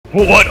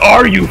What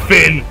are you,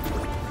 Finn?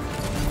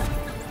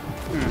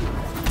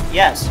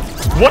 Yes.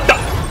 What the?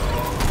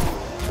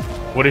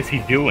 What is he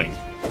doing?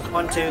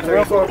 1, 2,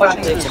 3, 4,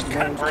 5, 6, 7, 8,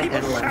 9,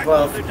 10,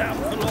 12.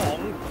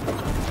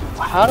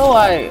 How do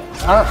I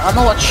don't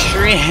know what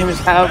streams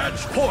have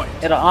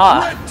it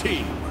on. I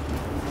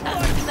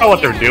don't know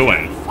what they're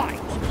doing.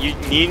 You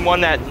need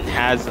one that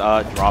has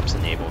drops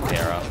enabled,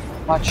 Tara.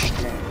 Watch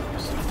streams.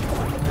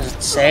 Does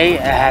it say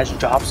it has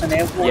drops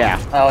enabled? Yeah.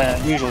 Oh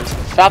yeah, usually.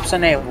 Drops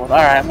enabled.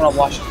 Alright, I'm gonna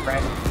watch it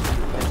right.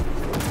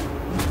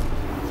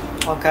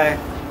 Okay.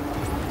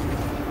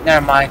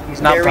 Never mind,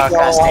 he's not There we go.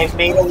 broadcasting. I've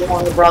made a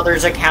Warner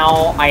Brothers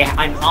account.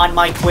 I'm on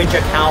my Twitch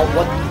account.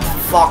 What the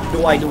fuck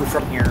do I do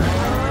from here?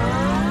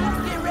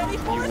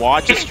 You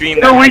watch a stream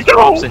Here that we has go.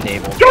 drops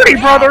enabled. Dirty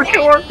brother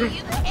killer.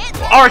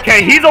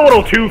 Okay, he's a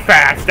little too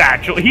fast.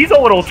 Actually, he's a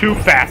little too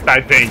fast. I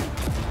think.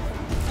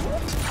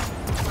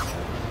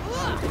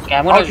 Okay,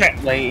 I'm gonna Okay.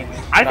 just wait.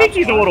 I think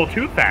he's a little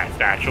too fast.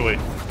 Actually.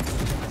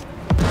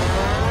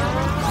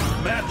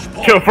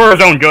 For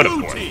his own good,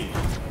 of course.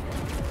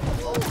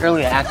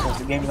 Early access,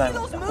 the game's not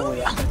even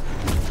fully out.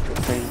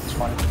 It's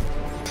funny.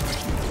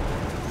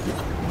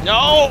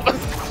 No!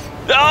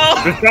 No!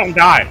 Just don't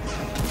die.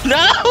 No!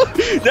 No!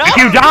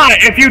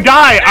 If you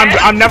die,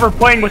 I'm never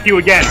playing with you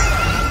again.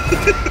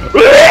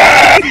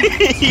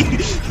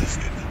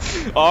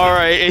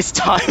 Alright, it's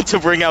time to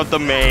bring out the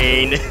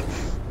main.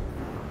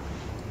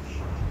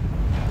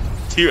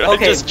 Dude,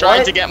 Okay, I just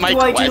tried to get my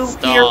what do I quest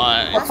do here?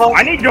 done.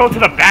 I need to go to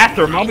the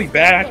bathroom. I'll be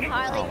back.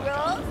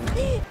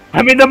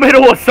 I'm in the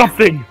middle of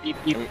something.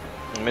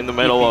 I'm in the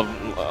middle of...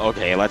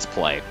 Okay, let's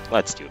play.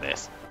 Let's do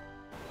this.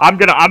 I'm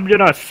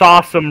gonna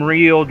saw some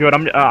real good.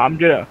 I'm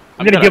gonna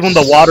give him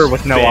the water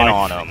with no spin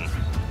ice. on him.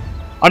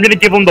 I'm gonna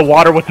give him the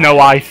water with no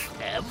ice.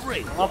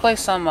 I'll play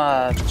some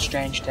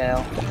Strange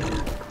Tale.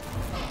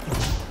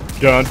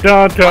 Dun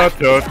dun dun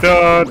dun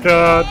dun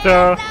dun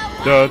dun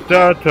dun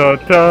dun dun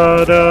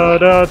dun dun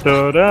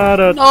dun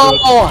dun.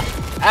 No!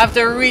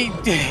 After we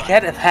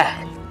get it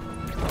back.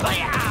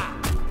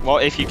 Well,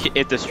 if the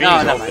stream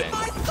is No, open.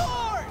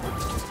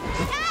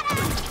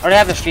 I already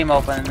have the stream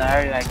open and I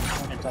already like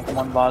it's like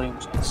one volume,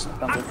 so it's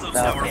something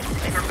out.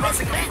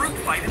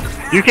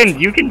 You can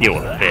deal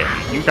with Finn.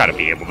 You gotta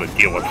be able to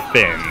deal with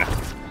Finn.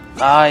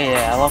 Oh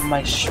yeah, I love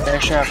my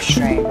fair share of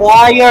stream.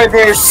 Why are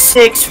there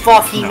 6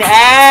 fucking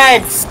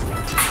ads?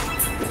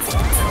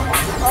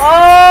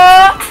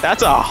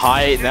 That's a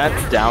high... That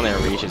down there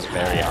reach is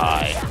very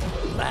high.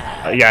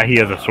 Yeah, he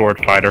is a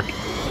sword fighter.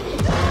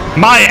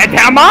 My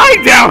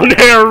down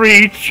there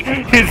reach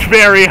is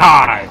very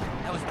high.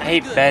 I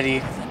hate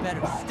Betty.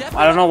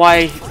 I don't know why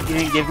you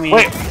didn't give me.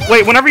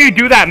 Wait. Whenever you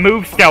do that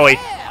move, Skelly,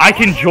 I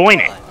can join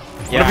it.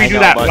 Yeah, Whenever you do know,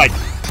 that, but... like,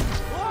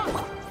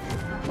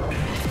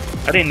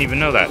 I didn't even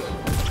know that.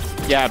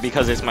 Yeah,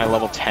 because it's my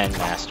level 10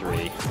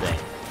 mastery thing.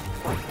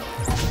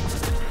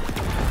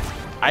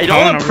 I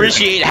don't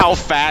appreciate how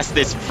fast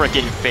this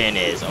frickin' Finn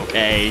is,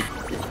 okay?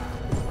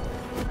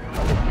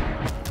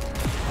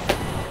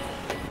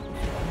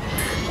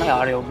 My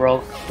audio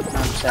broke. I'm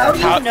How sad. do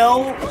you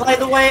know? By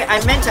the way,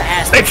 I meant to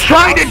ask. It's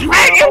trying to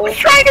drag. It was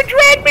trying to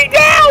drag me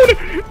down.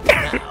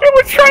 It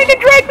was trying to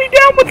drag me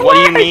down with What do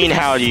you lag. mean?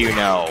 How do you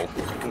know?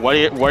 What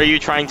are you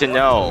trying to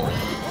know?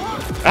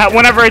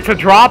 Whenever it's a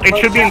drop, it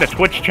should be in the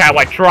Twitch chat.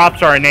 Like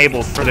drops are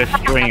enabled for this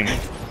stream.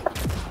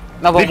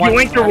 No, but Did you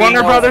link your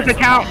Warner Brothers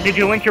account? Did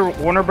you link your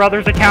Warner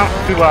Brothers account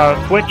to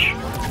Twitch?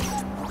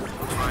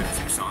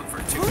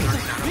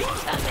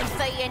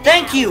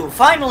 Thank you.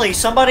 Finally,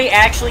 somebody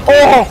actually.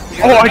 Oh,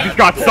 I just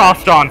got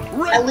sauced on.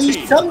 At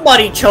least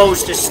somebody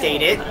chose to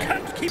state it.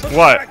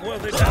 What?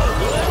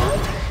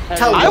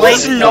 I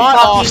was not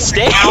off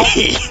stage.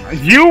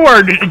 You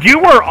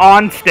were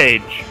on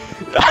stage.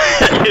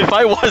 If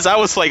I was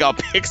like a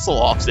pixel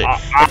off stage.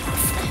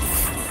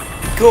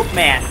 Goop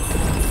man.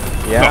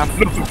 Yeah.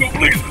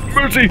 Please,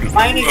 mercy.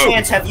 By any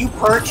chance, have you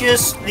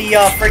purchased the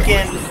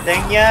freaking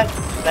thing yet?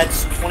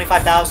 That's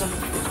 25,000.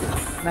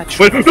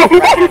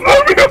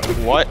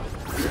 What?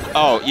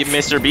 Oh, you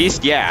Mr.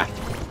 Beast? Yeah.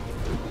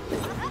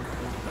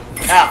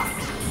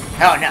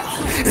 Oh no.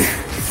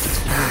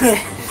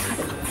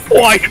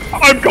 Like,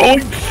 I'm going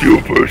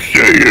Super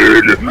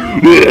Saiyan.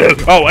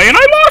 Oh, and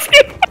I lost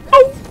it.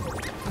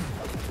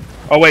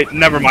 Oh wait,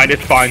 never mind.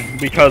 It's fine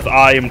because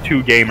I am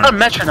too gamer. It's a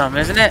metronome,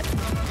 isn't it?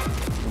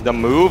 The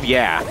move?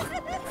 Yeah.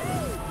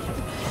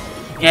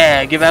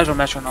 Yeah, give Ezra a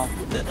metronome.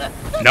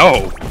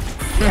 No.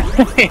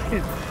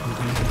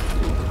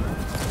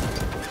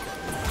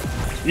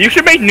 You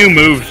should make new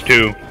moves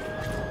too.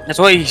 That's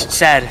what he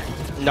said.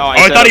 No,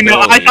 I thought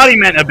he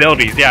meant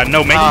abilities. Yeah,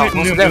 no, make What's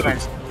new the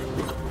difference? moves.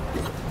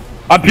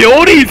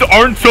 Abilities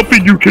aren't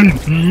something you can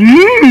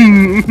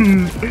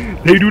use.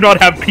 They do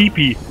not have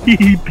pee-pee.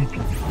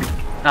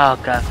 Oh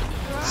god.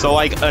 So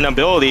like an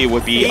ability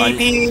would be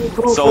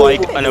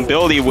Undyne's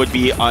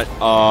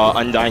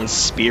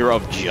Spear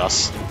of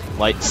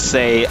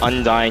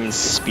Undyne's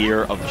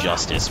Spear of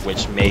Justice,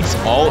 which makes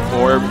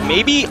or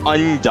maybe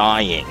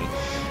Undying.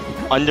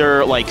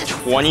 under like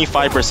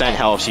 25%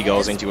 health, she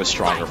goes into a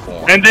stronger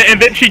form. And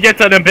then she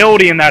gets an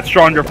ability in that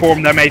stronger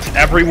form that makes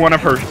every one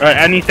of her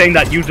anything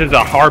that uses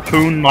a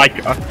harpoon,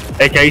 like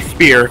aka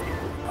spear,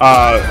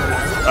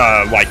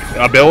 like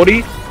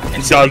ability,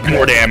 does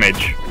more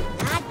damage.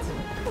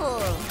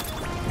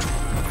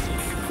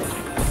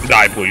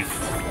 Die, please.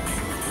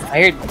 I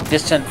hear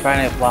distant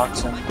finite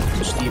blocks and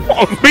Steve.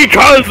 Oh,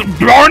 because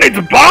Barnett's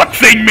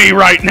boxing me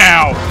right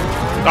now!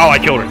 Oh, I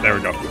killed her. There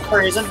we go. For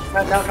reason?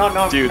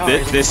 No. Dude,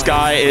 this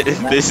guy,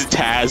 this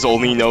Taz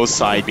only knows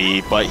side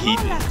B, but he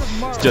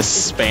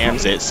just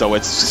spams it, so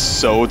it's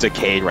so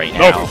decayed right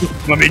now.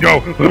 Oh, let me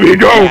go. Let me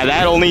go. Yeah,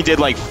 that only did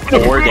like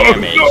 4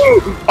 damage.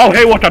 Oh,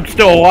 hey, look, I'm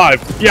still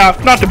alive. Yeah,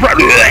 not the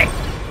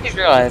I just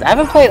realized I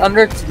haven't played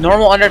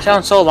normal Undertale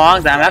in so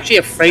long that I'm actually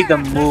afraid to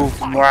move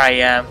from where I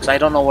am because I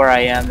don't know where I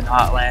am in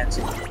Hotlands.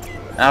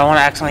 And I don't want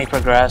to accidentally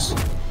progress.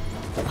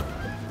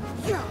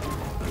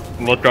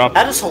 Look up.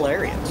 That is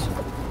hilarious.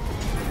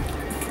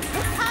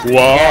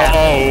 Whoa,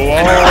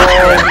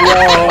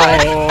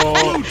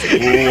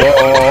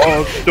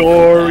 whoa,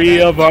 story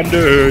of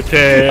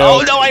Undertale.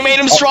 Oh no, I made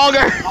him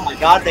stronger! Oh my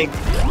god, I'm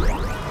gonna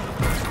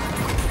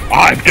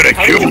How did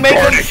you kill make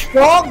him Garnet.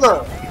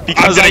 stronger?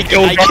 Because I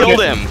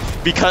killed him.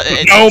 Because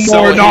No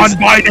more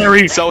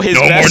non-binary. So his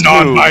no best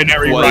more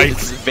non-binary move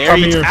rights. was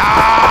very.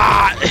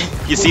 Ah!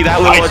 You see that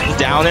little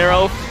down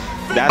arrow?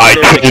 That's I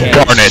their killed decay.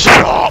 Garnet.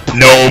 Shut up.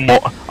 No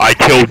more. I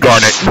killed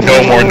Garnet.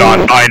 No more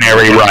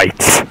non-binary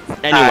rights.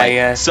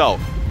 Anyway, so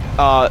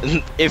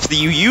if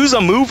you use a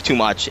move too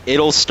much,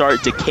 it'll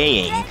start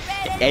decaying,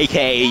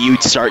 aka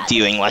you'd start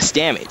dealing less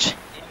damage.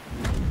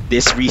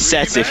 This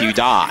resets if you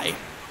die.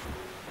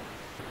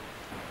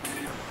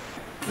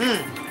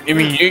 You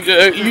mean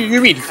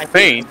you mean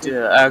faint?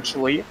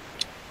 Actually.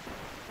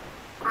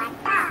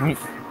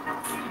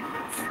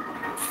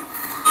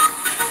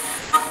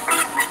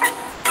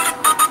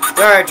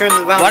 Alright, turn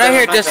the bounce. What I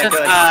hear distance,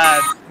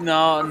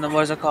 no,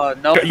 what's it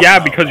called? No. Yeah,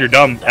 because you're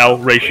dumb. L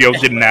ratio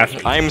didn't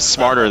ask. I'm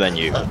smarter than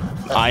you.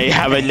 I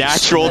have a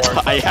natural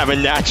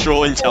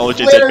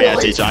intelligence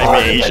advantage. I'm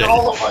Asian.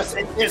 All of us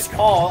in this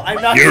call.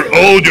 I'm not. You're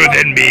older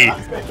than me.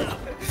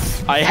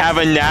 I have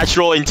a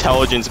natural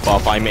intelligence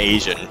buff. I'm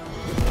Asian.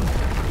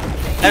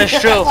 That is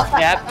true.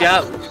 Yep.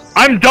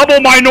 I'm double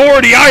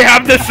minority. I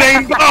have the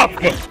same buff.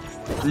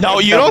 No,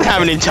 you don't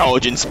have an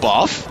intelligence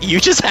buff.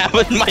 You just have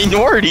a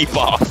minority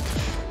buff.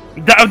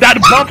 That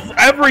buffs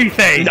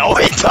everything. No,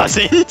 it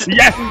doesn't.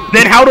 Yes.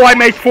 Then how do I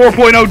make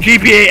 4.0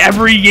 GPA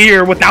every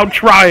year without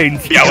trying?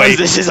 Because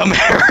this is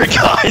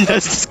America and the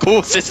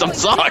school system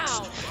sucks.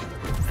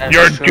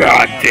 You're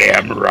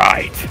goddamn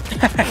right.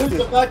 I was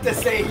about to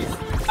say he's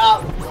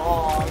not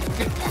wrong.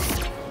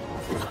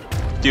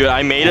 Dude,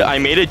 I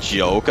made a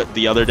joke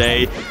the other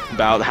day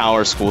about how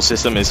our school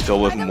system is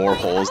filled with more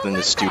holes than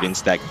the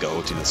students that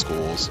go to the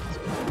schools.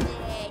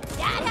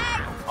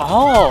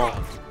 Oh.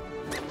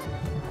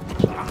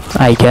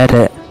 I get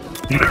it.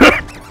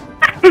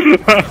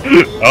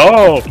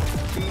 Oh.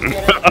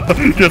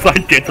 Just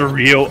like get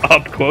real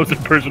up close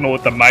and personal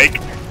with the mic.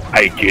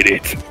 I get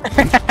it.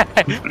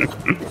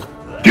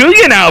 Do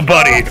you now,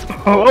 buddy?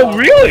 Oh,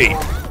 really?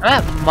 I'm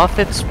at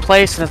Muffet's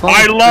place and it's only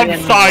I love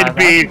side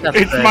B.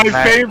 It's my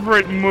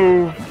favorite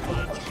move.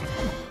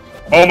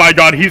 Oh my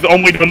god, he's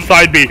only done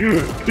side B.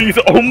 He's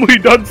only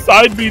done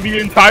side B the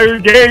entire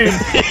game.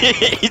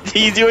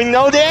 He's doing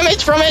no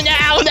damage from it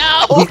now.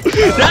 No.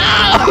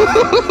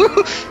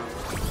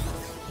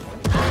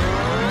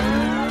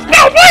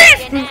 No,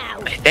 please.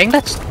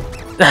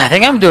 I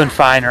think I'm doing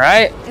fine,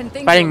 right?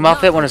 Fighting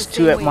Muffet when there's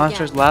 2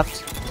 monsters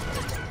left.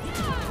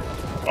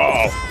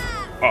 Oh,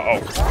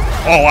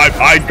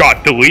 I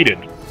got deleted.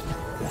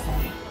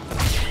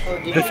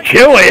 Just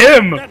kill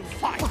him.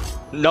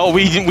 No,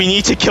 we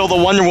need to kill the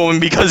Wonder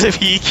Woman because if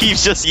he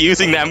keeps just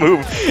using that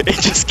move, it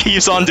just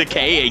keeps on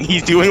decaying.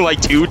 He's doing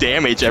like 2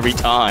 damage every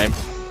time.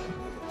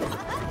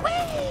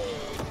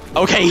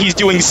 Okay, he's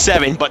doing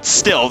 7, but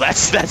still,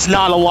 that's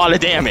not a lot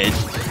of damage.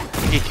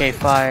 PK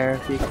fire,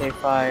 PK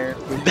fire.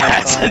 PK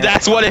fire.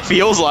 That's what it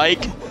feels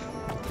like.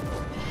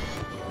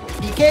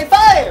 PK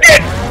fire.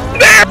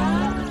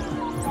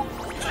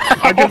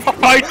 I can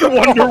fight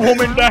Wonder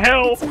Woman to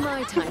hell. It's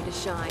my time to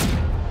shine.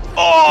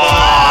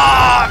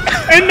 Oh!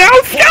 And now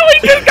Skelly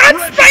just got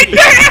spiked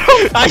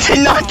down! I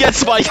did not get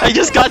spiked, I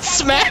just got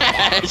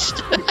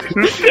smashed!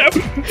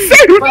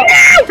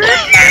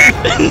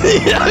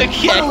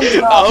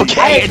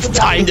 Okay, it's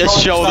time to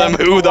show them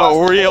who the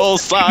real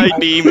side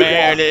B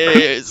man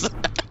is!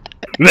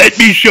 Let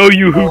me show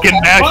you who can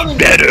mash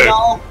better!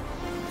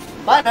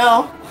 Bye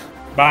now.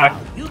 Bye.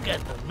 You get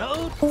the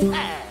note.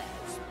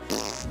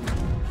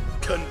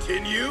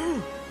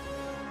 Continue.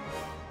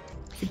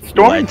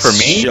 Storming for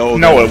me?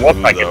 No, it looks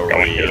like it's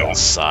going real to.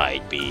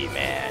 side B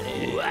man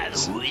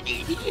is.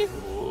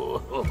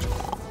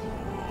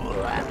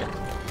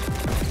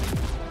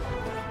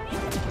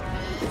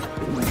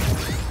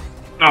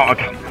 Oh,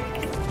 okay.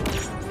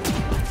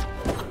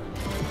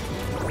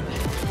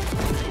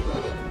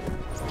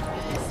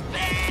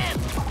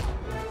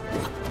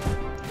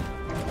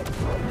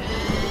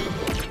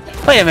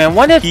 Wait a minute,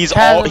 when did He's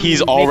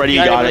Taz already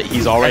make the got it. item?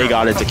 He's already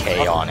got a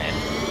decay on it.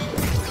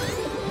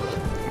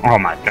 Oh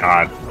my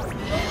god.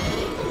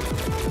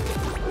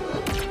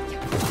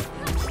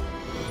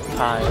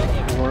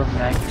 War of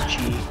Mac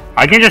G.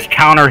 I can just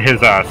counter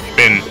his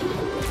spin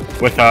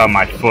with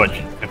my foot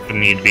if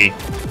need be.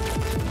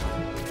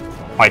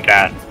 Like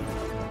that.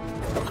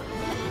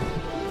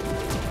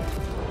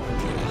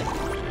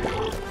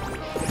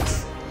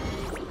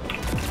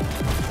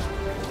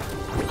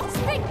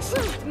 Speak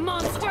truth,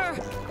 monster!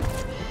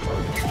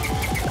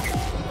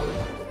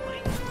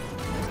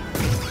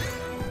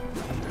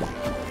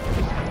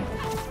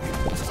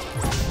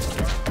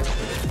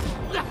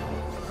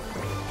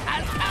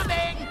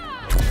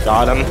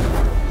 Got him.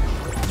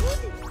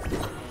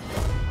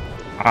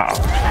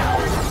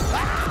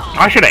 Uh-oh.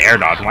 I should have air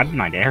dodged. Why didn't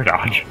I air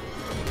dodge?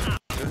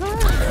 Did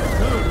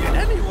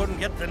anyone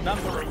get the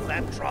number of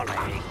that trolley?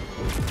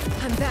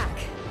 I'm back.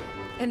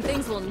 And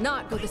things will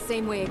not go the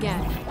same way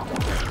again.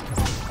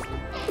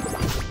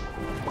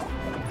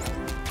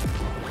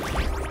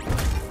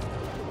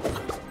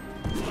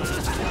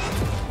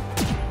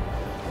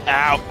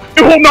 Ow.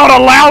 It will not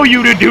allow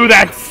you to do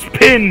that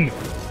spin!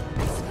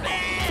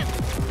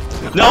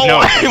 No, No.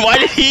 Why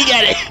did he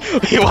get it?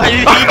 Why did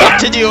he get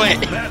to do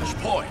it? Match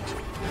point.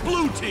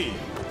 Blue team.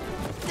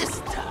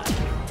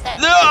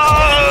 No!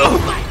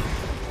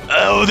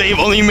 Oh, they've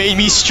only made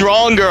me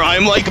stronger.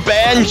 I'm like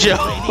Banjo.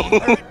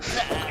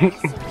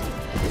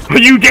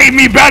 You gave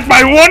me back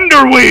my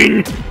Wonder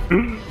Wing!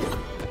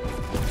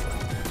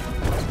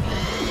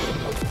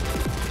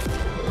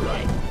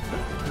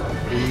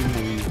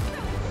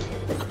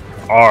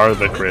 Are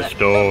the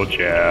crystal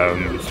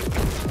gems.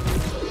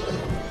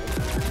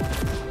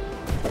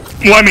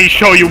 Let me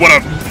show you what a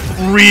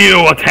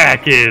real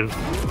attack is.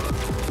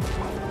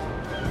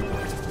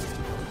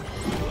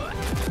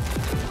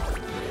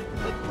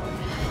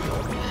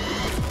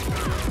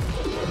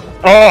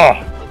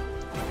 Oh!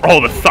 Oh,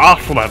 the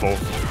sauce levels.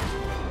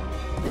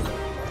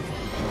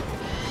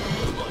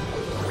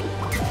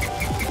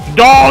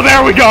 Oh,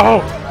 there we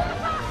go!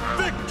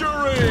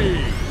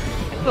 Victory!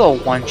 Little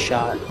one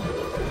shot.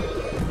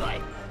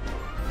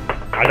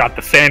 I got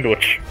the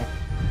sandwich.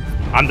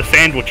 I'm the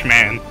sandwich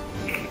man.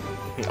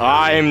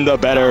 I'm the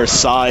better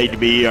side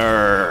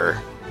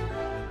beer.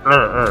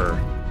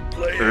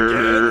 Play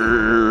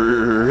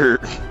again.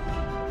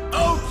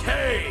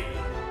 Okay.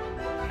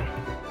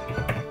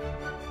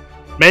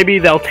 Maybe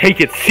they'll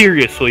take it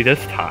seriously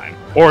this time,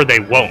 or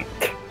they won't.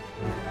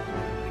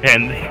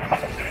 And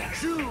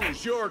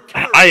Choose your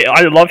character.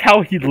 I love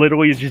how he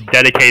literally is just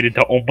dedicated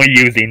to only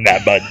using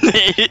that button.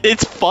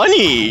 It's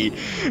funny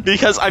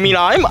because I mean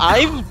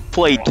I've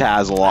played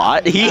Taz a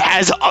lot. He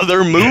has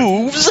other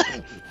moves.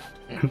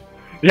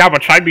 Yeah,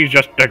 but side B is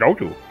just the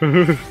go-to.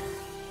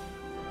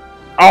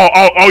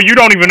 oh, you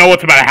don't even know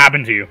what's about to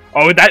happen to you.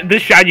 Oh,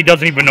 this Shaggy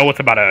doesn't even know what's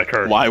about to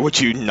occur. Why would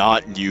you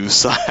not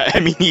use? I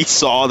mean, he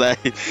saw that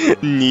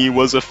knee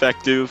was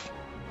effective.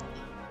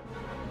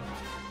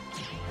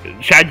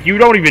 Shad, you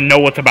don't even know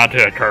what's about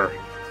to occur.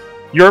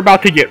 You're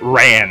about to get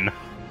ran.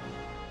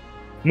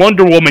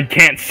 Wonder Woman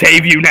can't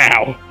save you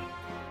now.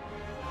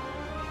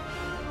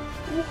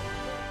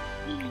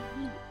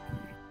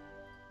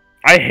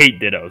 I hate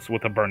Dittos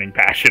with a burning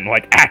passion.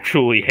 Like,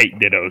 actually hate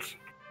Dittos.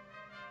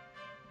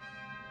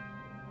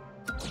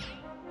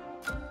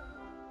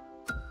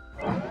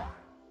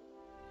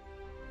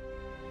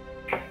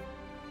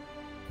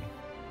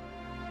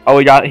 Oh,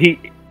 he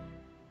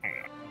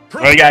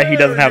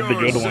doesn't have the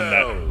good one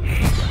though.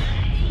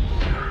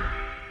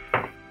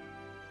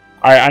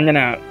 Alright, I'm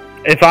gonna...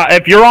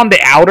 If you're on the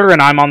outer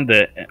and I'm on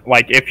the...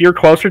 Like, if you're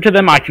closer to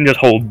them, I can just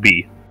hold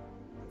B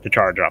to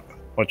charge up.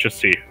 Let's just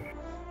see.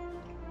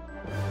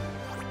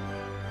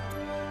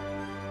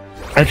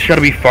 That's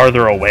gotta be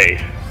farther away.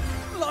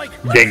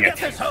 Dang it.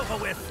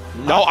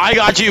 No, I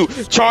got you.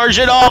 Charge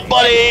it up,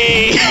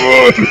 buddy.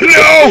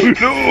 No!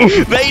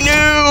 They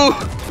knew.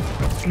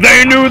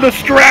 They knew the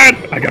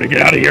strat! I gotta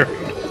get out of here.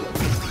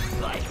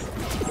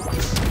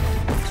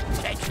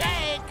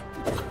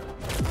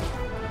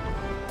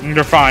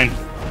 They're fine.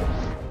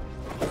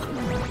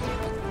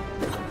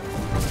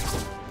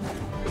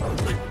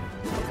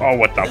 Oh,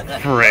 what the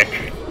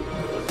frick?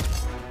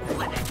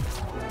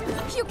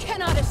 You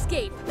cannot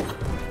escape.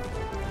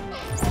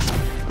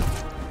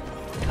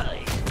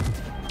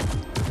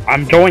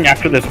 I'm going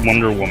after this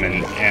Wonder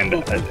Woman, and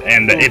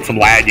it's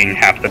lagging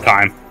half the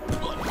time.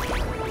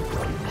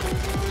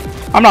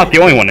 I'm not the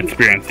only one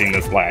experiencing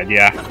this lag,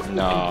 yeah.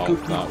 No,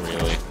 not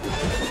really.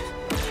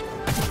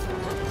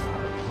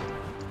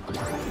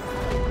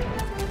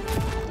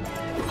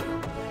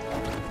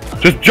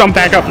 Just jump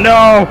back up.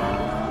 No!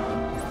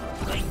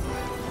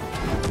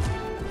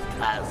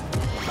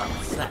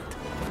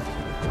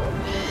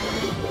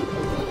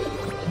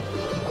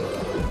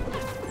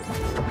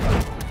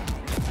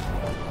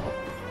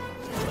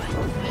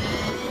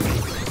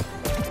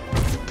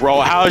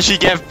 Bro, how did she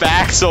get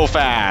back so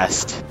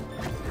fast?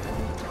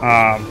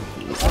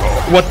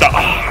 What the? Oh,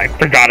 I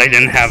forgot I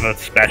didn't have a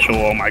special.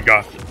 Oh my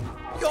god.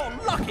 You're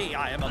lucky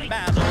I am a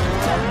man.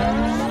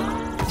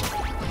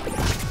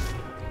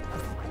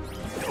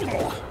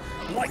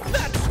 Like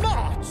that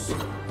smarts.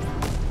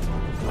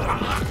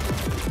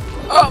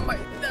 Oh my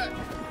god.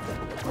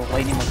 The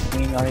Lightning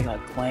McQueen already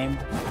got claimed.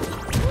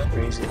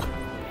 Crazy.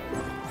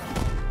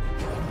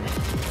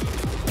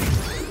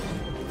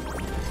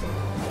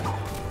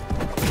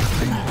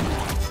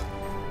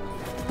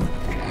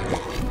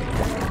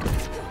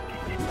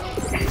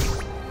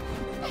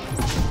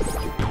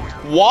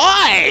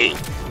 Why?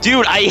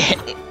 Dude,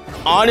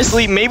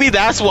 honestly, maybe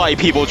that's why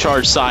people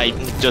charge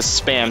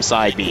just spam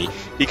side B.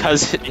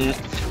 Because,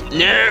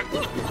 no.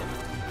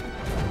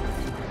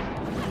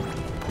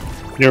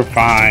 You're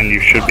fine, you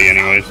should be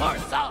anyways.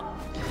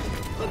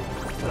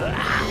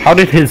 How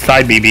did his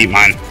side B beat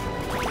mine?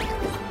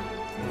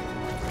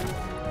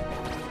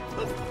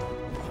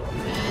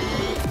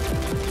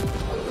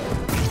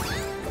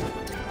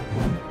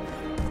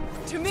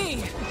 To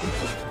me.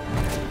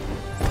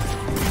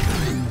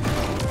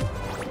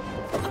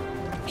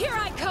 Here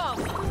I come.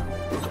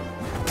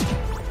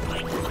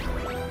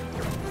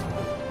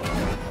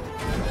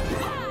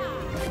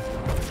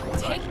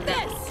 Take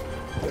this.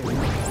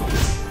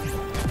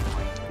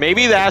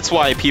 Maybe that's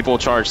why people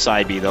charge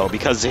side B though,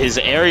 because his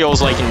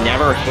aerials like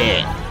never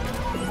hit.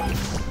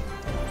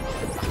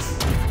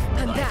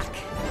 I'm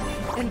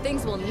back, and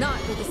things will not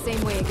go the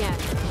same way again.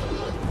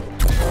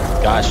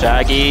 Got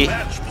Shaggy.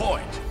 Match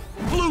point.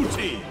 Blue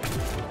team.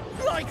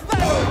 Like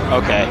that.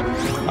 Okay.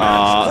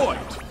 Match point.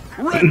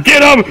 Red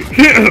Get him!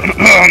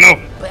 Oh no.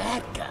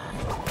 bad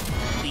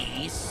guy.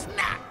 Be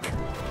snack.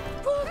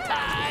 Full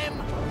time.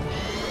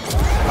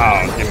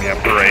 Oh, give me a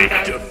break.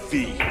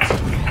 Defeat.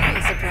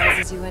 It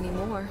surprises you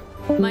anymore.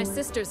 My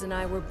sisters and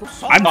I were born.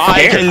 I'm I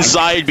scared. can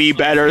side B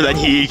better than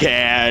he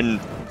can.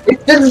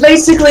 It's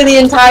basically the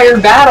entire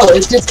battle.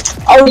 It's just,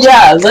 oh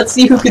yeah, let's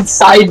see who can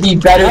side be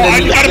better Oh, than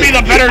I'm the gotta be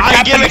the better I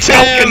Captain give it to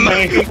Falcon, him.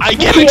 man. I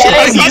give it to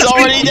him. He's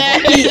already He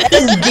dead.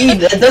 SD,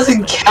 that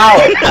doesn't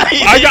count.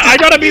 I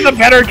gotta be the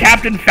better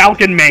Captain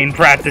Falcon main,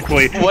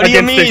 practically. What do you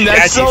against this mean?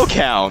 That still Shaggy.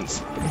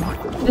 counts.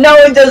 No,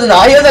 it doesn't.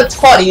 All yeah, that's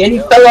funny, and he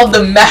fell off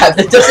the map.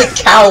 That doesn't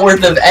count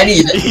worth of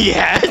anything.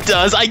 Yeah, it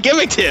does. I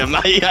gimmicked him.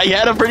 I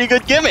had a pretty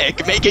good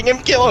gimmick, making him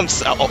kill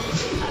himself.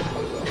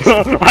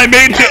 I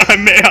made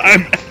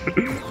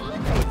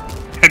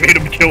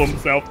him kill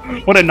himself.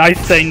 What a nice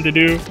thing to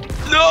do.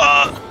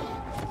 No.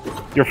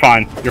 You're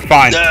fine. You're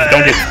fine.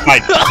 Don't get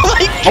sniped. Oh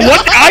my God.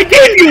 What? I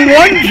gave you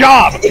one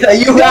job. Yeah,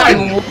 you had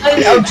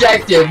one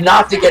objective,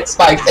 not to get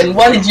spiked, and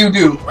what did you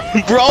do?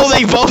 Bro,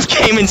 they both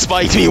came and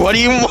spiked me. What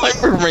do you want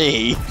from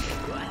me?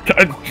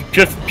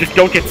 Just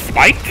don't get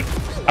spiked.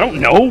 I don't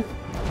know.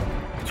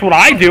 That's what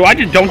I do. I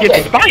just don't get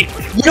Okay.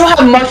 spiked. You don't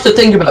have much to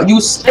think about.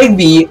 You side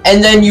B,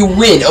 and then you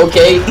win,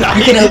 okay?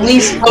 You can at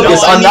least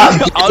focus on not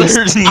getting I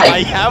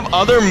spiked. have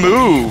other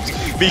moves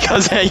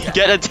because I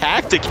get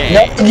attack decay.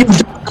 No,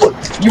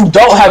 you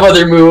don't have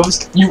other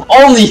moves. You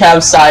only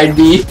have side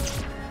B.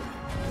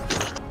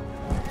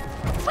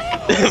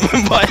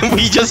 But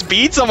we just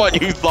beat someone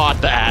who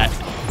thought that.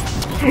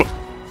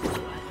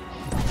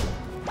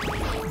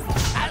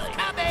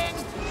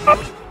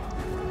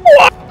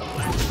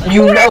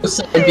 You know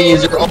side B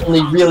is your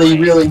only really,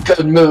 really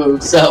good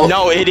move, so...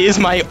 No, it is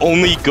my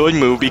only good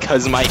move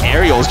because my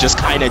aerials just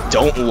kind of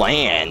don't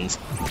land.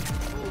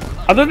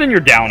 Other than your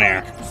down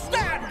air.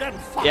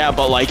 Yeah,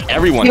 but like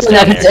everyone's Even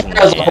down that there can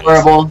was land.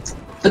 horrible.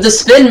 But the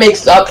spin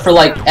makes up for,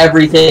 like,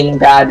 everything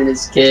bad in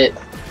his kit.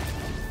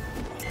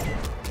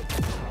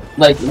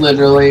 Like,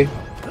 literally.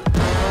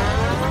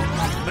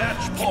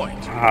 Match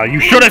point. You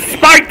should have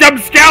spiked him,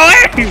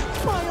 Skelly!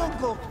 My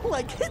uncle,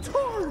 like it's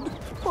hard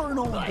for an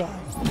old guy.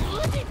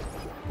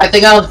 I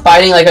think I was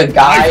fighting, like, a I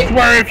guy.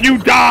 swear if you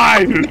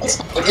die!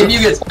 If you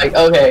get spiked,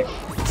 okay.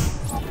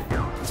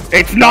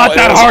 It's not No,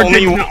 that hard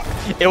to...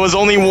 It was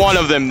only one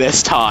of them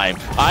this time.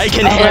 I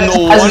can As-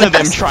 handle as one the of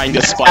them best- trying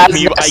to spike as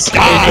me. the I best-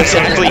 can't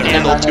exactly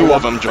handle two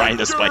of them trying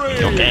to spike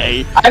me,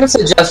 okay? I have a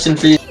suggestion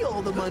for you.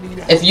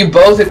 If you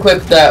both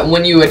equip that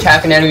when you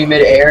attack an enemy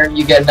mid-air,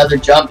 you get another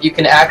jump, you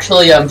can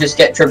actually just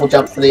get triple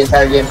jump for the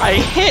entire game. I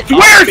hit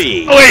Where's up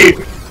B.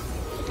 Skelly?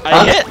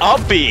 I hit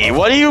up B.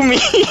 What do you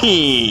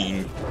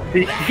mean?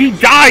 He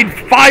died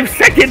 5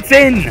 seconds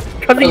in! Cause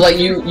So, he... like,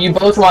 you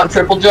both want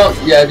triple jump?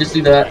 Yeah, just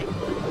do that.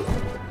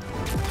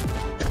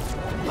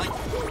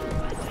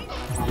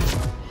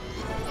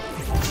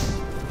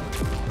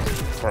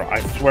 Bro,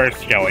 I swear,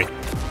 Skelly.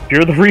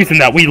 You're the reason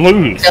that we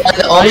lose. Yeah,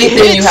 the only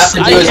thing you have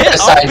to do is I hit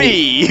press up side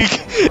B. B.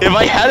 If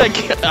I had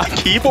a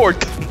keyboard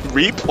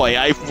replay,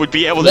 I would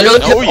be able to Literally,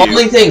 show the you.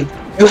 only thing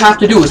you have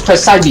to do is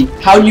press side B.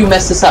 How do you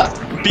mess this up?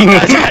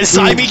 Because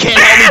side B can't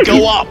help me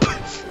go up.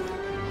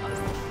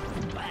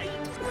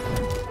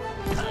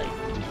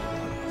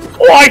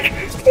 Like,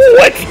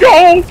 let's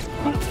go!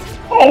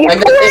 Oh, I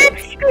got crap,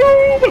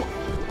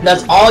 Scoob!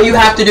 That's all you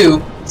have to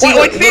do. See,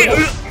 What, look, see, look,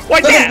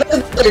 what look that?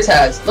 at what it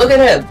has. Look at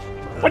him.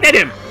 What at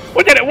him?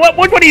 What at it?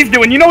 What he's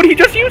doing? You know what he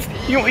just used?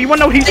 You wanna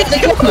know what he Take the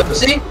kill move,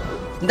 see?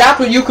 That's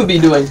what you could be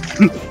doing.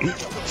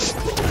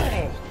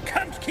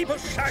 Can't keep a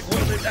shag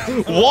welded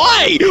down.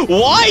 Why?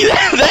 Why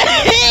that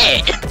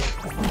hit?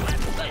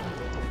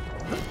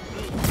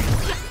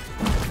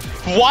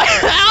 What?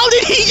 How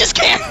did he just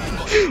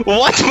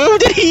what move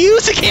did he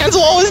use to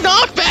cancel all his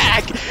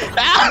knockback?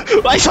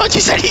 Ow! I thought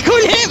you said he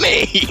couldn't hit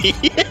me!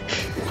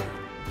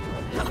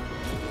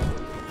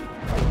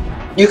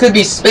 You could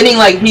be spinning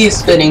like he's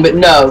spinning, but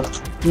no.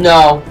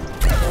 No.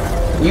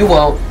 You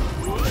won't.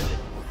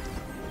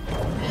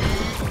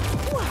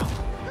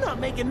 Not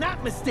making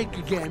that mistake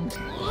again.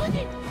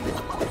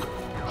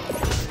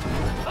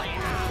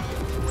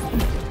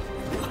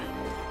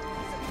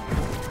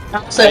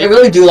 So I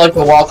really do like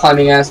the wall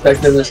climbing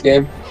aspect of this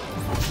game.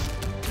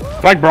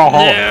 Like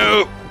Brawlhalla.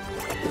 No.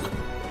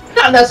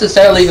 Not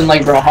necessarily even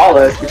like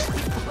Brawlhalla. It's just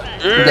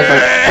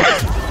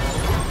different.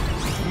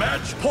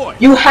 Match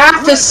point. You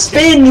have to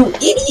spin, you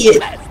idiot!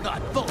 That's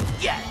not full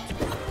yet.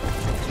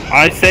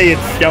 I say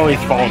it's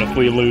Skelly's fault if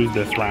we lose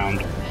this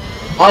round.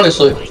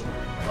 Honestly.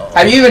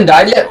 Have you even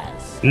died yet?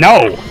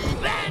 No.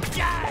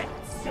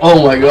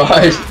 Oh my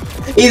gosh.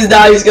 He's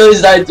died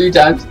 3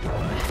 times.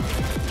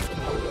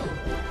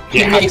 He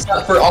Yeah. makes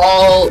up for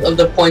all of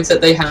the points that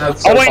they have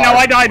so Oh wait, far. no,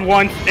 I died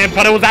once,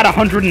 but it was at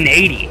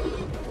 180.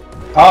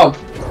 Oh.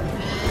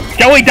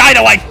 Skelly died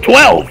at like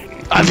 12.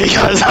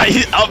 Because I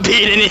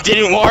upbeat and it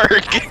didn't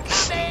work.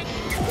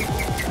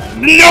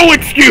 No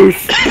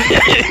excuse.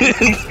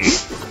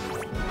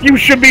 You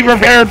should be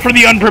prepared for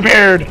the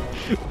unprepared.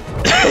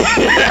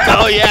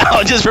 Oh yeah,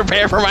 I'll just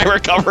prepare for my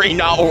recovery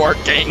not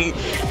working.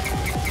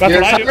 That's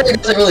Your what I do. recovery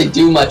doesn't really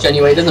do much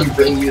anyway, it doesn't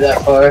bring you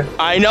that far.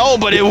 I know,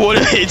 but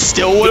it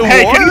still would have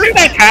Hey, worked. can you do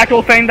that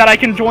tackle thing that I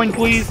can join,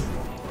 please?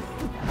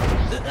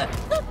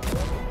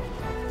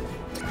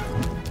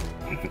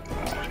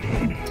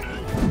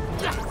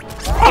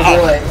 Oh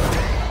boy.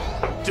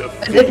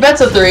 It's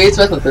best of 3, it's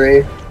best of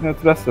 3.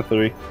 That's best of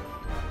 3.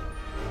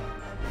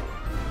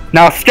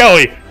 Now,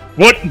 Skelly,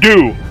 what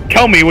do?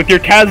 Tell me with your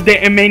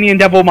Tasmanian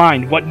devil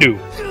mind, what do?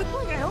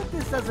 I hope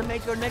this doesn't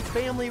make our next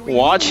family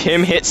Watch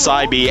him hit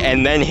side B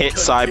and then hit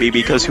side B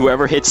because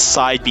whoever hits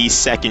side B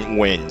second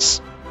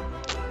wins.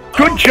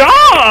 Good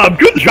job!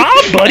 Good job,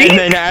 buddy!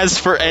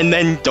 And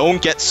then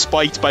don't get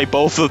spiked by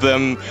both of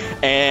them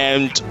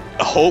and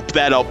hope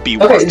that up B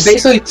Okay, works.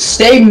 basically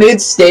stay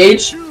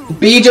mid-stage,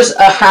 be just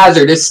a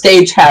hazard, a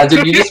stage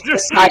hazard, you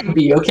just side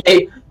B,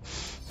 okay?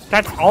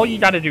 That's all you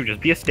gotta do,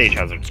 just be a stage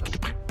hazard.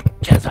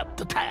 Just up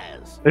the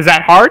Taz. Is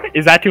that hard?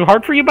 Is that too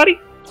hard for you, buddy?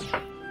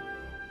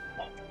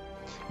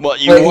 What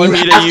you Wait, want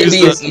you me have to to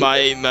use be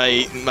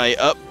my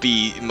up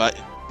B,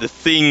 the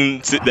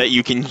thing that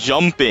you can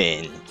jump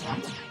in.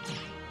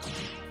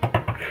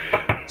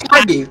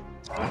 Side B.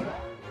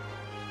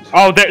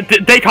 Oh,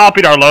 they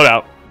copied our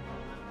loadout.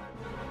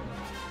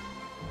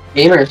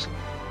 Gamers.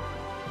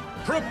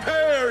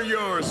 Prepare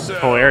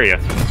yourself.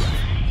 Hilarious.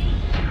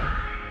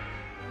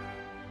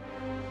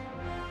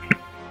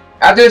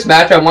 After this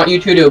match, I want you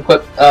two to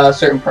equip a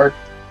certain perk.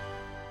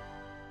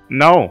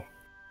 No.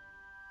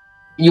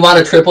 You want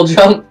a triple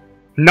jump?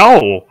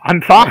 No,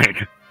 I'm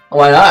fine.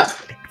 Why not?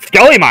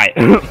 Skelly might.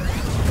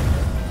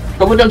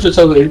 Triple jumps are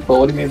so useful,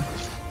 what do you mean?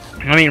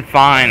 I mean,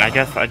 fine, I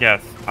guess.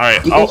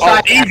 Alright, You can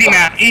try easy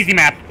map, easy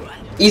map.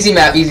 Easy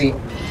map, easy.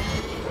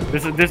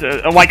 This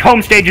is like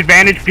home stage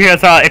advantage because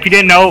if you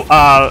didn't know,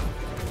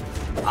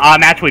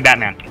 I'm actually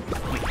Batman.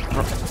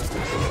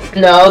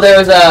 No, there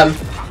was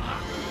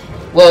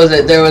what was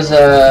it? There was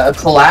a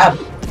collab.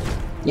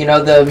 You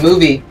know, the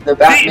movie, the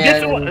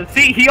Batman.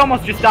 See, he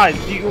almost just died.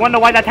 You wanna know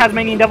why that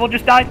Tasmanian devil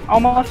just died?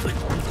 Almost?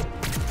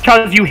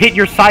 Because you hit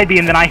your side B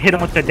and then I hit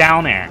him with the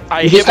down air.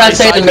 I You hit just my gotta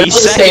stay in the side B middle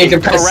of the stage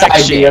and press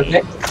side B, correction.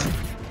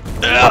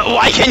 okay?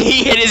 Why can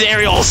he hit his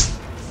aerials?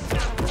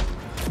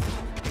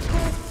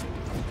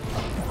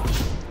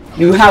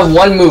 You have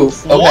one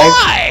move, okay?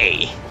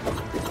 Why?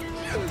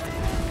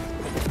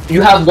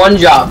 You have one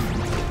job,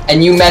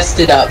 and you messed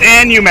it up.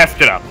 And you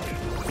messed it up.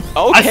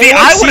 Okay, see,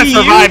 I would've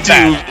survived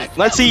that.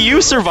 Let's see you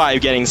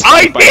survive getting I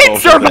spiked by did both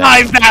of them.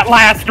 survive that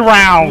last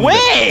round!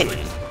 When?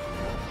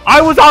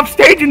 I was off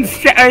stage and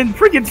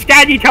freaking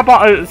Shaggy kept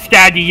on,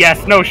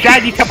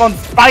 Shaggy kept on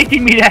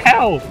spiking me to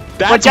hell!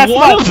 But That's guess one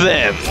what? of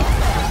them!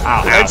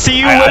 Ow, Let's see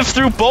you live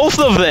through both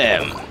of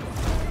them!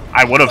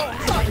 I would've.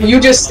 You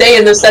just stay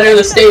in the center of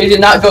the stage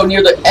and not go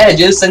near the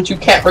edges since you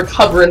can't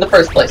recover in the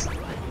first place.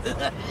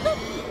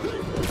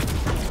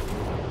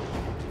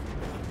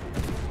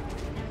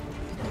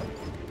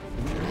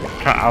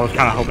 I was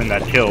kind of hoping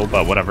that kill,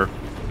 but whatever.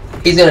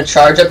 He's gonna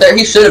charge up there.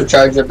 He should have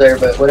charged up there,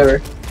 but whatever.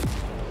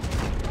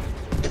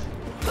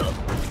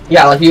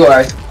 Yeah, like you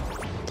are.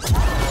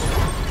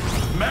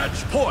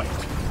 Match point.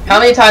 How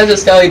many times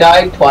has Skelly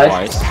died?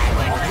 Twice.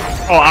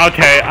 Oh,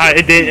 okay.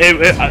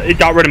 It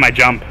got rid of my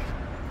jump.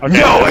 Okay.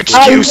 No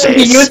excuses!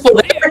 Be useful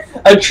there.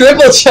 A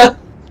triple jump.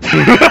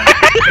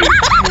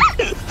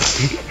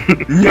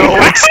 No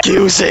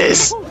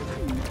excuses!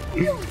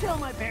 Don't tell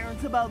my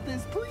parents about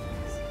this, please.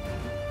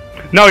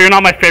 No, you're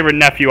not my favorite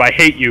nephew. I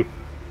hate you.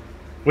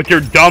 With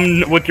your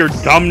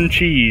dumb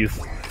cheese.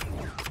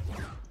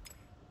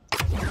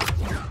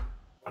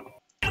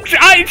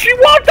 She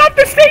walked off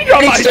the stage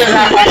on my Pretty sure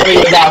that Harley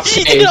was off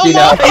stage, you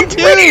know? I'm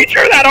pretty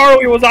sure that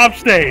Harley was off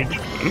stage.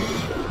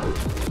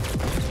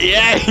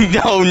 Yeah,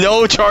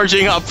 no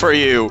charging up for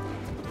you.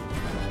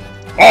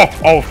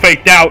 Oh,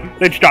 faked out.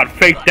 They just got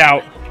faked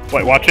out.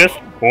 Wait, watch this.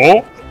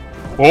 Oh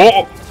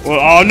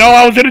no,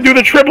 I was gonna do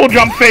the triple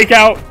jump fake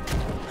out.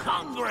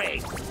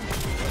 Hungry.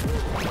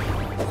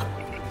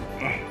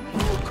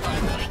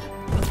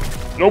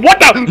 No, what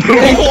the?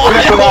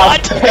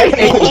 What?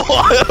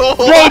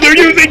 Bro, they're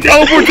using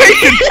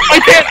teleportation. I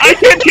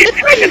can't keep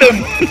track of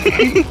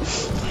them.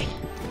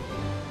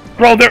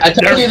 Bro, I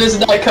told you this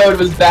net code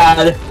was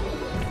bad.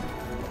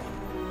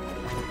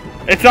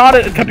 It's not,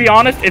 to be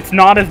honest, it's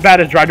not as bad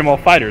as Dragon Ball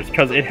FighterZ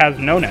because it has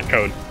no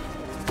netcode.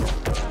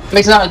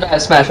 Makes it not as bad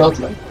as Smash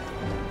Ultimate.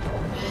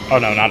 Oh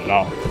no, not at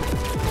all.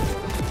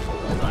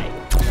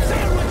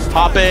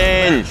 Hop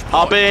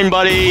in,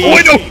 buddy. Oh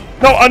wait,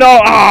 no,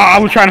 I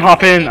was trying to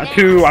hop in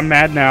too. I'm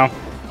mad now.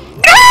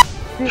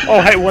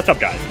 Oh hey, what's up,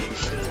 guys?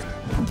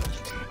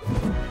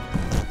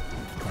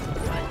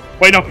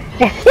 Wait, no,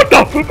 what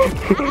the?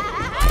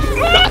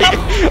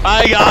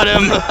 I got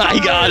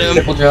him.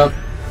 Triple jump.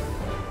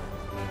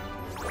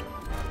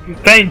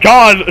 Thank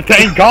God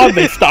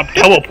they stopped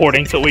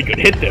teleporting so we could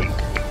hit them.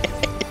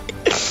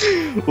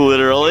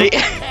 Literally.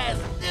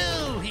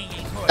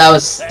 That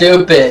was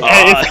stupid.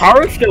 Hey, is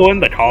Kara still in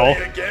the call?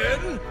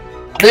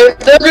 They're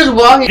just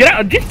walking.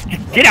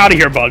 Get out of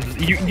here, Bugs.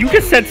 You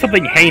just said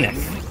something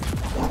heinous.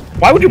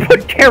 Why would you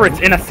put carrots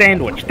in a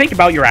sandwich? Think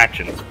about your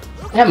actions.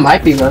 That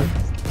might be one.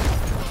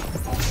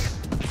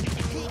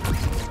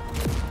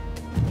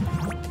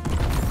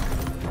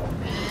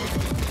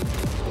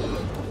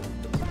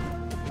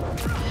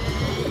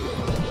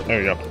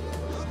 There you go.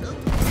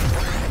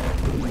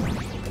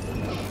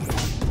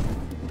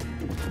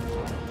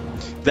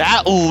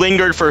 That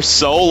lingered for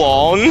so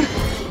long.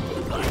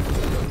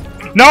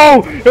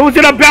 No! It was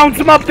gonna bounce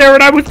him up there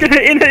and I was gonna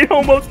it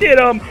almost hit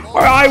him!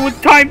 Or I was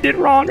timed it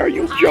wrong, are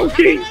you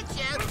joking?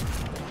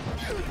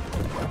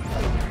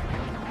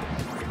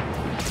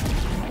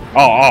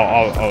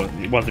 Oh,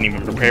 he wasn't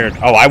even prepared.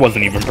 Oh, I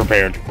wasn't even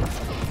prepared.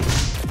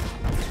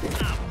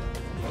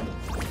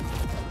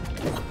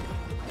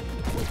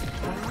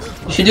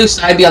 You should do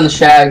side B on the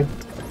shag.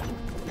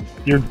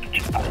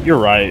 You're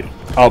right.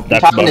 Oh,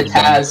 that's talking to Bugs.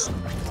 Taz.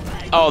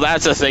 Oh,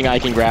 that's a thing I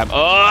can grab.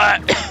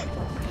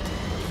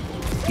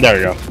 There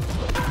you go.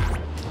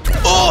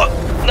 Oh,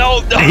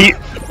 no.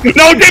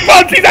 No, Dick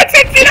Bugs, he's at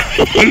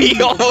 69! He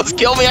almost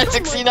killed me at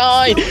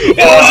 69. It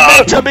was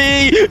meant to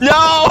be.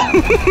 No.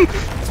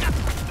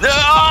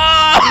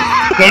 No.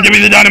 Don't give me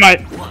the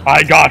dynamite.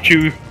 I got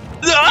you.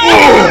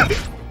 No.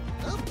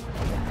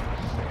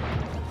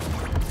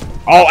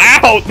 Oh,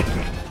 out!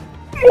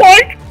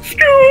 Like,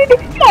 Scoob,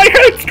 my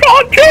head's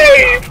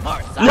concave!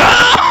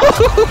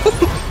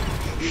 No.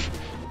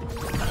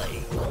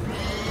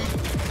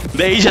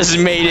 They just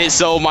made it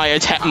so my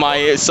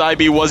side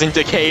B wasn't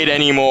decayed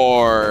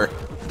anymore.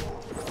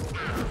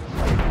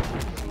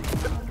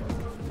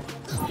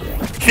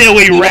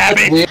 Silly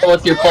rabbit! Wheel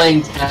if you're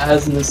playing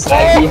Taz in the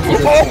side B.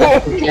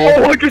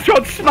 Oh, I just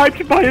got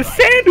sniped by a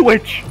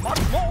sandwich!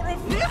 More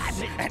of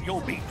this, and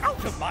you'll be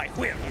out of my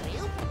will.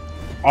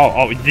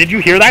 Oh, did you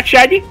hear that,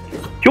 Shaggy?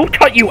 He'll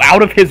cut you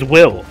out of his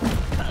will.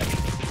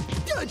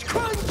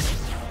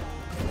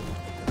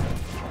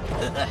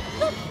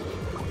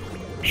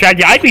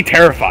 Shaggy, I'd be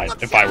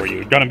terrified if I were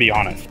you, gonna be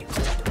honest.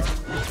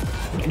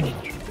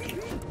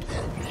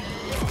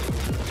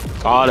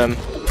 Got him.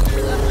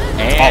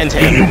 And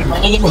him.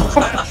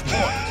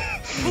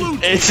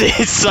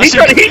 It's such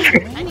a...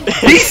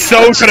 He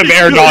so could have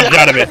air dodged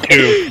out of it,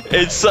 too.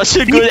 It's such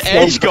a good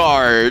edge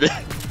guard.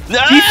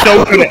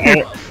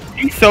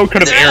 He so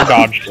could have air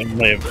dodged and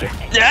lived.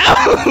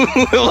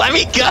 No! Let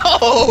me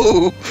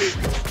go!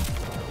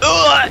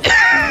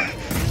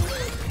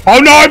 Oh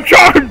no, I'm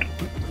charged!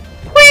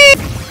 Whee!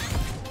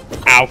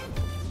 Ow.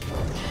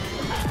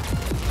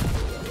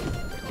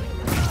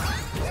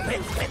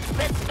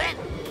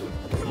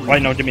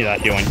 Wait, no, give me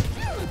that healing.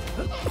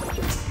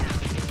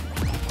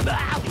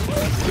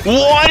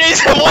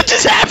 What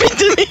just happened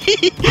to me?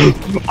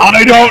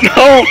 I don't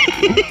know!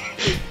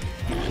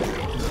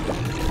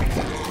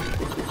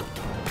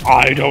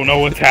 I don't know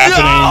what's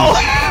happening. No!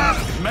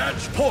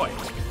 Match point,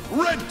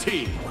 red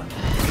team.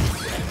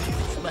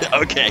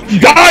 Okay.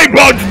 Die,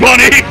 Bugs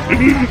Bunny!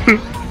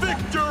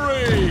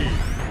 Victory!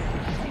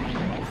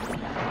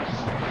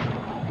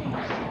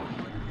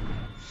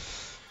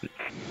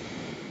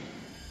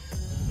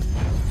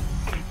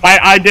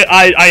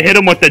 I hit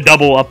him with the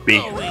double up B.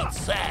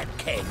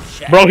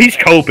 Bro, he's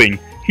coping.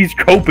 He's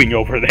coping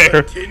over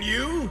there.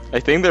 Continue. I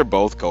think they're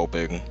both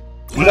coping.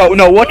 No,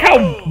 look how...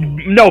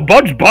 No,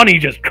 Bugs Bunny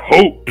just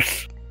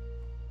copes.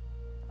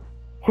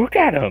 Look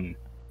at him.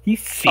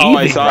 He's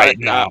seething right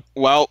now.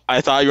 Well,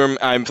 I thought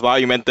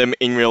you meant them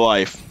in real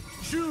life.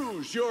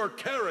 Choose your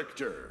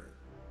character.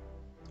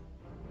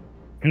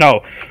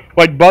 No,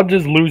 like Bugs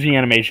is losing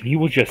animation. He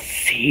was just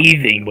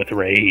seething with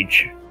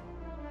rage.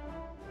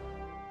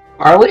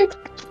 Harley?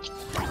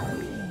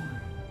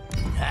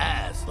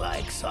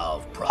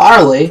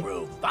 Harley?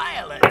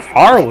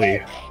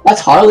 Harley?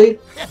 That's Harley.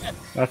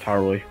 That's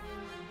Harley.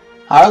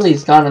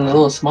 Harley's gotten a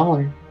little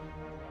smaller.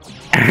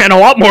 And a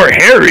lot more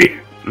hairy.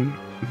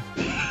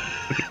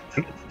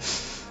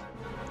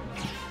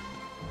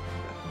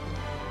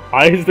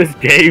 Why is this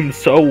game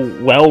so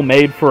well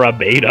made for a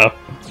beta?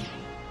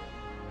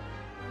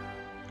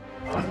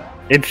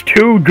 It's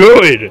too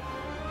good!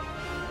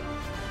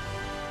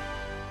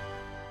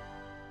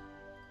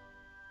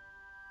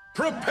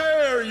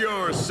 Prepare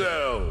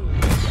yourselves!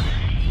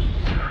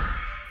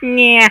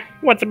 Yeah,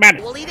 what's about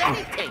it? We'll eat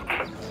anything.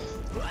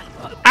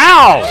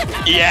 Ow!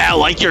 Yeah,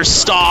 like your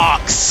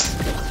stocks.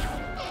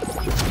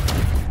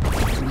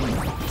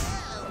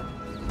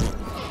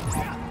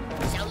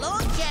 So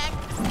long, Jack.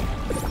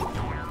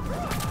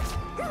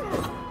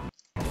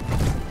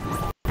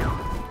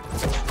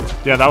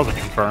 Yeah, that was a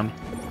confirm.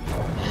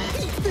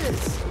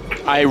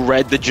 I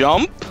read the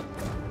jump.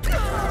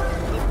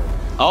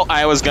 Oh,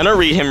 I was gonna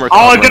read him. Oh,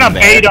 I was gonna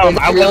bait bait him.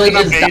 I was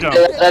gonna bait him.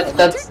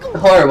 That's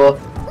horrible.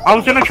 I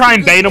was gonna try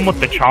and bait him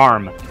with the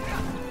charm.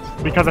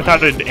 Because I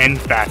thought it'd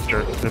end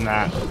faster than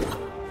that.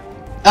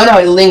 Oh no,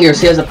 it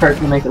lingers. He has a perk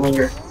to make it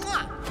linger.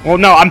 Well,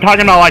 no, I'm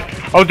talking about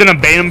like, I was gonna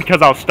bait him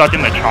because I was stuck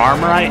in the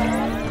charm, right?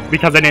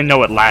 Because I didn't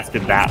know it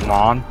lasted that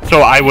long.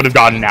 So I would have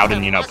gotten out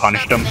and, you know,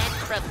 punished him.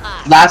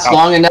 Lasts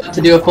long enough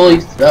to do a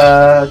fully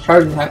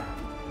charge attack.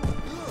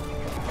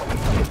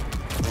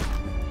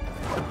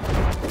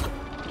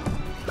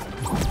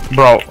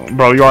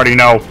 Bro, you already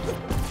know.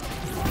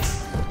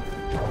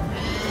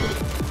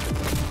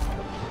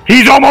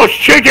 He's almost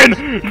chicken!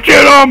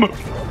 Get him!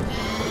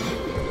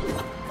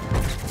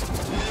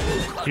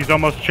 He's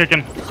almost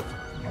chicken.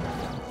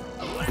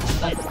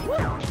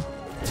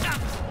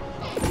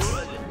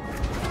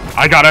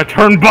 I gotta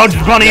turn Bugs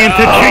Bunny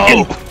into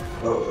chicken!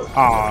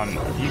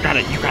 You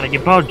gotta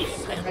get Bugs.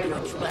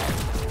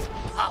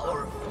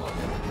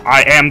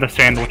 I am the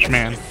sandwich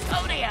man.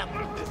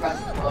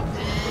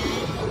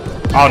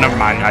 Oh, never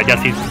mind. I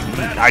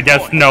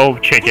guess no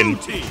chicken.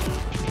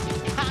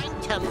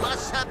 Time to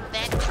muss up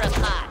that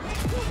cravat.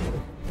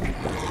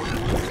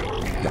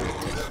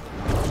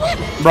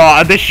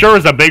 Bro, this sure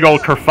is a big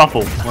old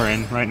kerfuffle we're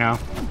in right now.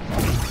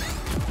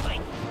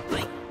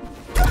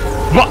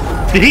 What?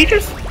 Did he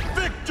just?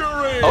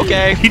 Victory!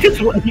 Okay. He just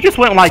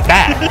went like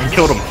that and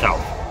killed himself.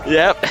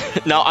 Yep.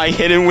 Now I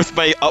hit him with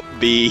my up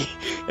B,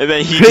 and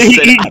then he just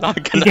said, I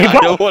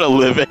don't want to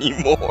live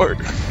anymore.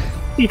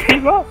 He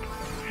gave up.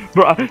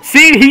 Bro,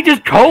 see, he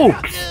just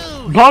cokes.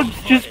 Bugs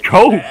just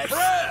cokes.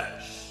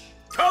 Fresh!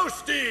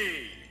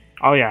 Toasty!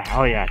 Oh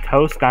yeah,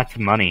 toast. That's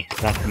money.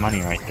 That's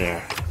money right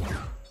there.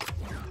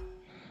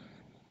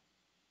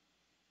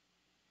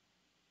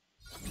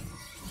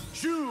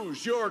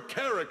 Choose your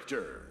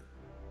character.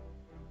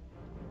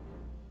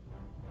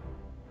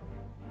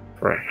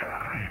 Right.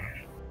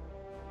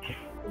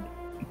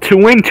 To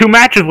win 2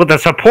 matches with a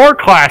support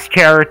class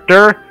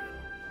character.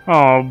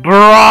 Oh,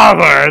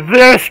 brother,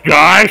 this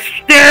guy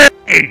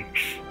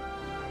stinks!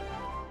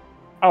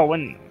 Oh,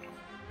 when...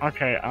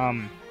 Okay,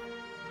 Uh-oh.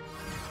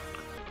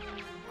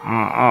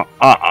 I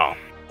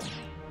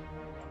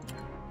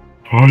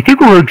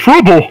think we're in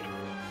trouble!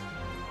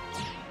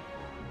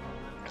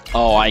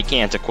 Oh, I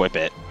can't equip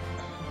it.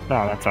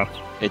 No, that sucks.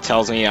 It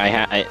tells me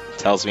it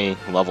tells me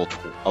level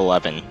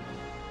 11.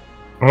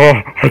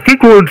 I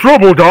think we're in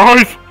trouble,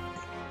 guys!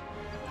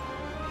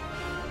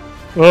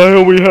 I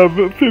only have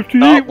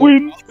 58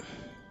 wins.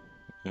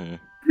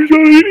 He's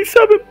on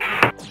 87.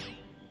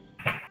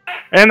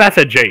 And that's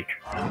a Jake,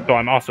 so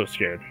I'm also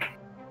scared.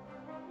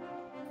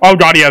 Oh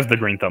god, he has the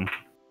green thumb.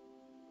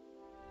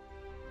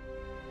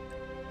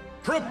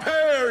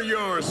 Prepare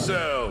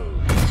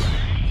yourselves.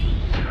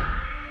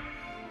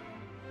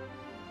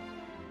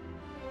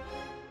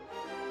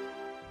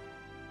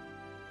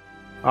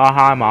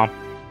 Hi, Mom.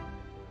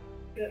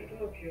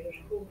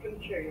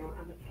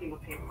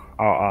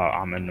 Oh,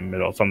 I'm in the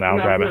middle of something.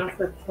 I'll grab it.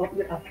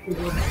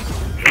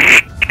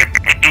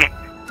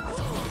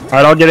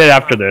 Alright, I'll get it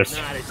after this.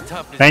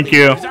 Thank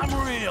you.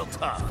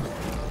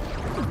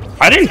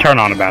 I didn't turn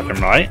on the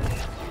bathroom light.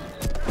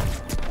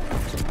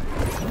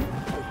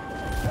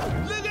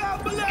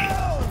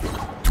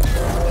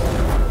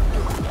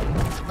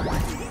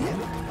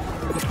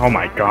 Oh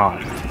my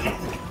god.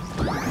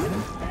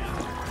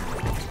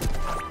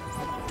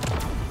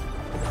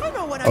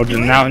 Oh,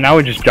 now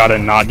we just gotta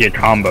not get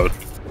combos.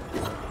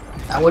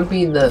 That would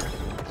be the...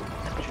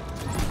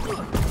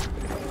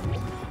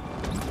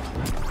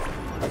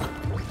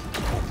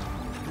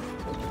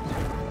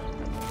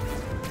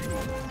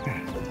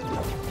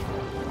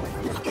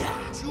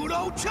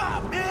 Judo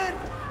chop, man!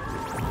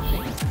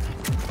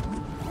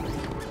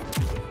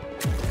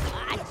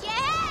 Watch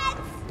it!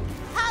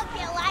 Hope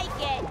you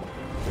like it.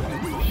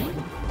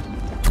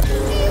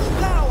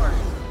 Power!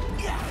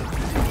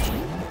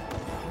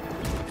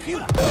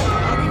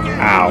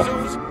 Ow.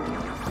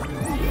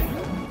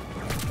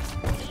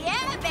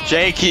 Yeah, baby.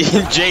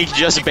 Jake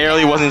just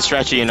barely wasn't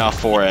stretchy enough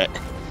for it.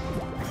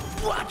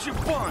 Watch your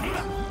bun!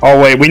 Oh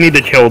wait, we need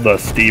to kill the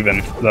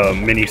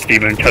mini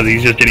Steven, because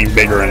he's just getting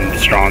bigger and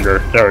stronger.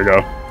 There we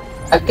go.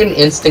 I can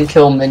instant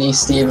kill mini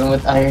Steven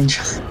with Iron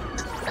Giant.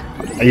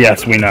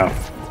 Yes, we know.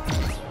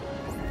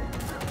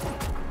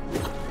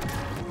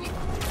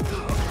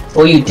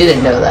 Well, you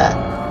didn't know that.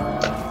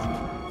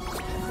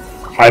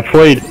 I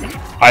played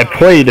I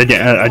played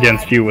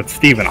against you with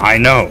Steven, I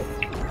know.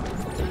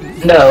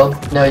 No,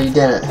 you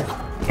didn't.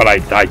 But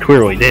I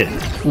clearly did.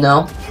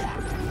 No.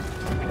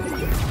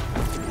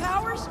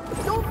 Powers,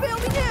 don't fail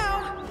me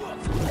now.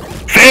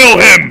 Fail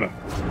him!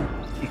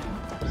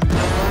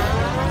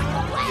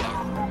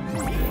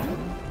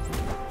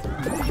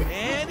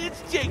 And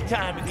it's Jake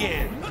time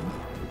again.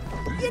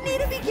 You need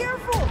to be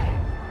careful.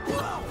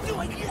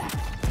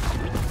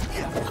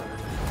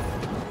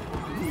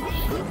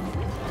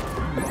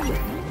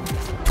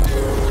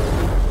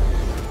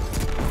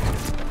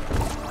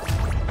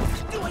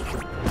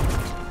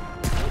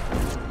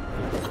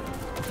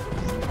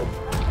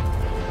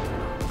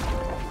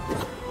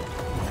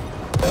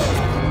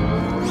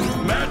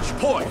 Match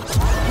point.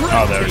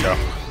 Oh, there we go.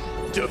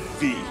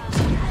 Defeat.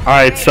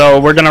 Alright, so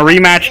we're gonna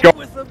rematch. Go.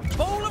 With a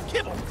bowl of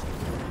kibble.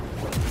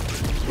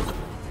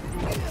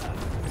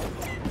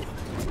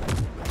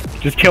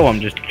 Just kill him.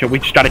 We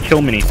just gotta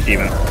kill Mini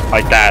Steven.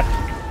 Like that.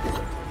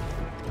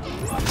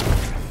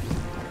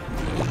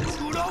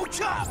 Judo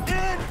chop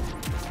in.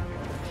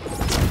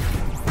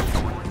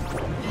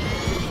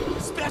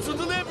 Special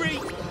delivery.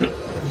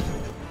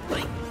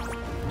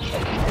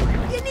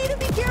 You need to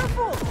be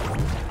careful.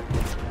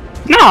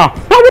 No,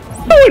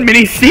 not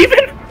Mini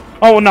Steven.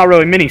 Oh, not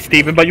really Mini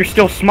Steven, but you're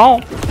still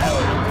small.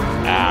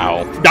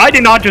 Ow. I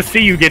did not just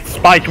see you get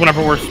spiked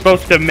whenever we're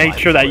supposed to make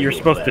sure that you're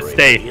supposed to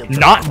stay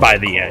not by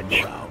the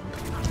edge.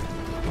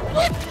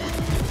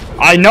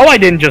 I know I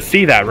didn't just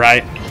see that,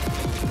 right?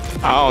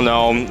 I don't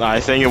know. I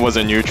think it was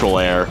a neutral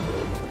air.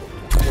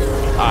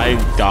 I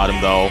got him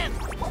though.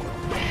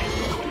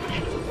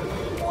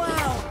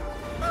 Wow,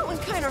 that one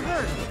kind of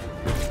hurt.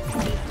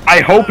 I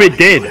hope it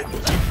did.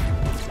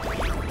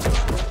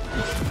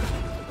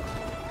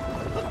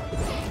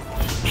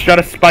 Just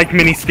gotta spike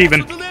Mini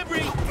Steven.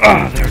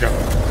 Ah, there we go.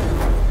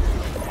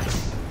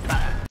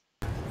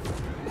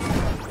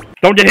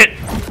 Don't get hit!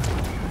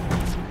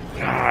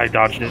 Ah, I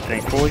dodged it,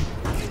 thankfully.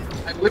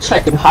 I wish I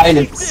could hide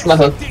in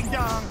smoke.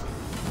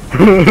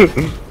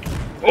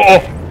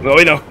 Oh, no,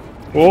 wait, no.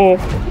 Oh.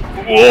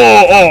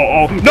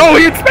 No,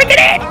 he expected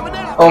it!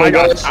 Oh my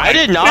gosh. I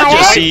did not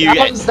just see you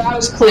get. That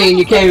was clean.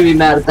 You can't even be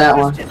mad at that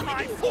one.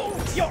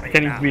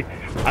 Can't even be.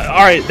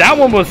 Alright, that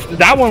one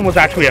was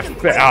actually a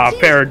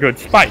fair, good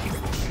spike.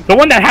 The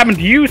one that happened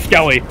to you,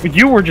 Skelly,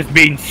 you were just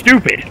being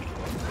stupid.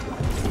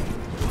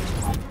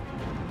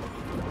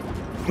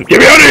 Get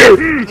me out of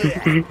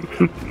here!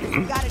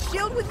 Got a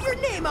shield with your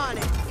name on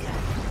it.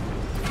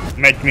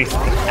 Make me.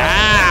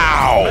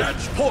 Ow!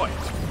 Match point.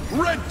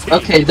 Red team.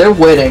 Okay, they're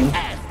winning.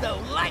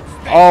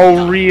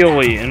 Oh,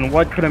 really? And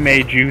what could have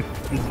made you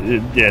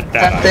get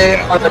that? They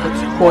idea? are the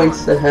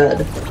points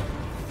ahead.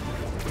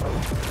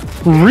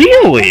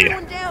 Really?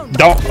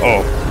 Don't.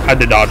 Oh, had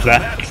to dodge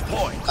that. Match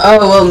point.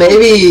 Oh, well,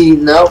 maybe.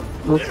 Nope.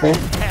 Okay.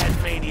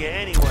 Tasmania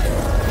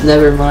anyway.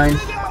 Never mind.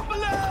 Down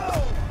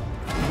below.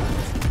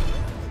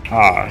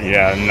 Ah,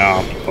 yeah,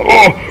 no.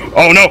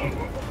 Oh no!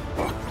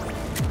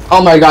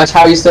 Oh my gosh,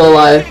 how are you still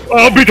alive?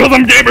 Oh, because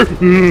I'm gamer.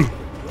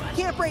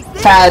 Can't break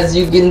this. Taz,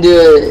 you can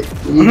do it.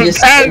 You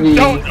just And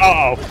don't.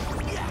 Uh oh.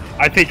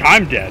 I think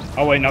I'm dead.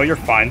 Oh wait, no, you're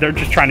fine. They're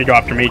just trying to go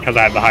after me because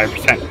I have the higher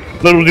percent.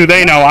 Little do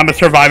they know, I'm a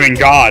surviving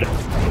god.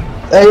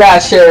 Yeah,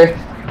 sure.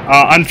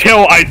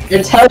 Until I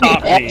You're telling me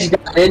stop Edge me.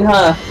 got in,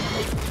 huh?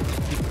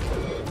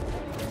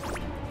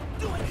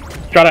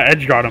 Gotta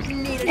edge guard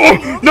him.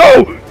 Oh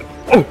no!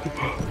 Oh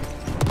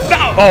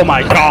no! Oh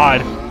my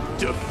god!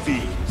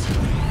 Defeat.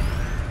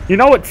 You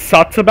know what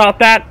sucks about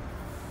that?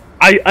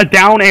 I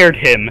down aired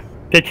him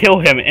to kill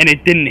him, and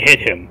it didn't hit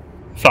him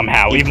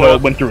somehow, even though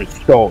it went through his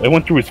skull. It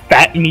went through his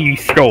fat, meaty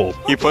skull.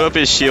 He put up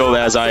his shield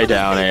as I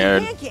down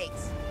aired.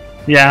 Pancakes.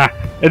 Yeah,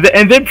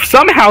 and then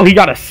somehow he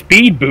got a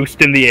speed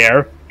boost in the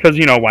air, because,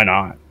 you know, why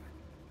not?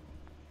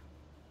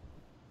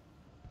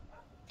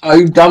 Are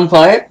you done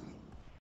playing?